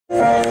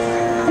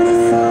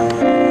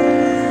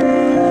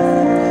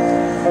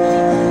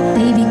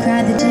Baby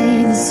cried the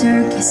day the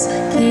circus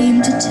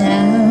came to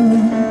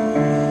town,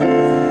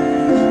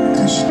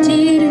 'cause she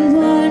didn't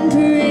want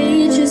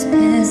parade just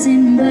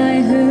passing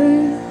by her.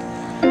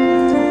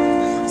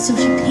 So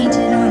she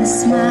painted on a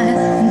smile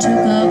and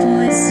took a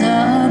voice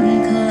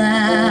some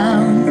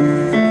clown.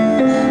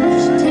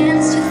 She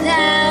danced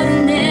without a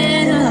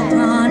net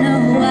upon a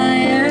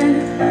wire.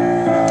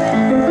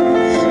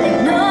 I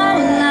know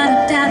a lot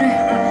about her,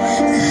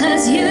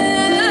 'cause you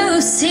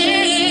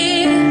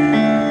see,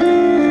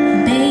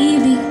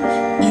 baby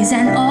is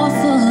an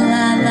awful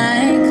lot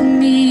like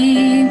me.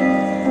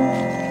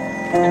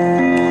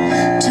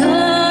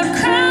 Don't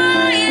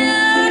cry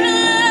out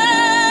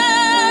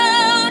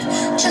loud,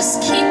 just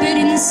keep it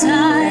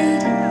inside.